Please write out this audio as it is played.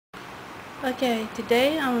Okay,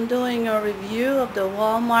 today I'm doing a review of the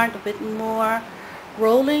Walmart Whitmor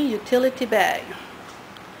rolling utility bag.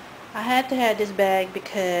 I had to have this bag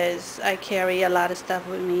because I carry a lot of stuff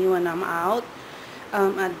with me when I'm out.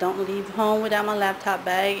 I don't leave home without my laptop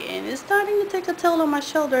bag, and it's starting to take a toll on my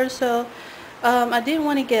shoulders. So I didn't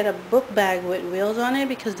want to get a book bag with wheels on it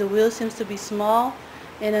because the wheel seems to be small,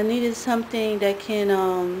 and I needed something that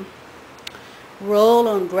can roll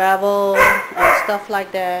on gravel and stuff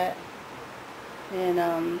like that.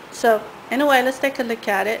 And so anyway, let's take a look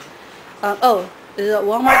at it.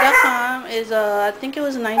 Walmart.com is I think it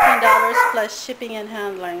was $19 plus shipping and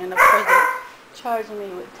handling, and of course they charged me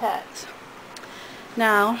with tax.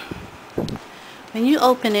 Now, when you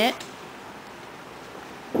open it,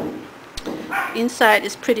 inside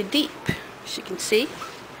is pretty deep, as you can see,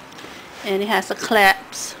 and it has a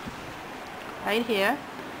clasp right here.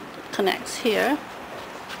 It connects here.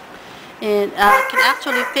 And I can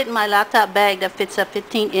actually fit my laptop bag that fits a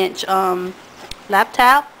 15-inch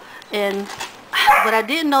laptop. And what I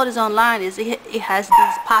didn't notice online is it has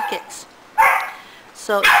these pockets.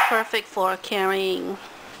 So it's perfect for carrying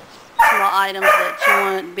small items that you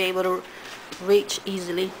want to be able to reach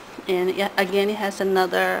easily. And again, it has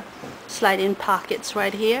another slide-in pockets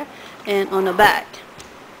right here. And on the back,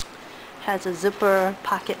 has a zipper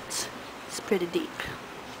pocket. It's pretty deep.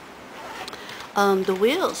 The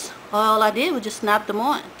wheels, all I did was just snap them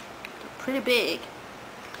on. They're pretty big,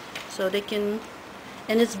 so they can,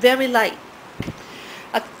 and it's very light.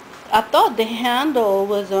 I thought the handle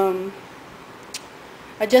was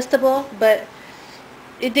adjustable, but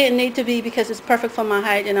it didn't need to be because it's perfect for my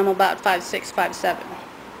height, and I'm about 5'6", 5'7".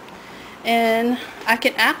 And I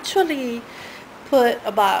can actually put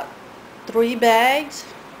about 3 bags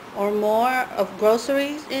or more of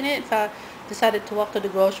groceries in it if I decided to walk to the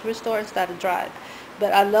grocery store instead of drive.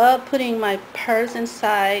 But I love putting my purse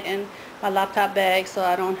inside and my laptop bag so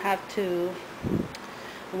I don't have to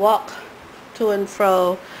walk to and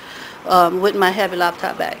fro with my heavy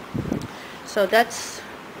laptop bag. So that's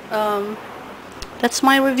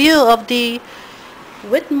my review of the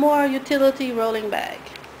Whitmor utility rolling bag.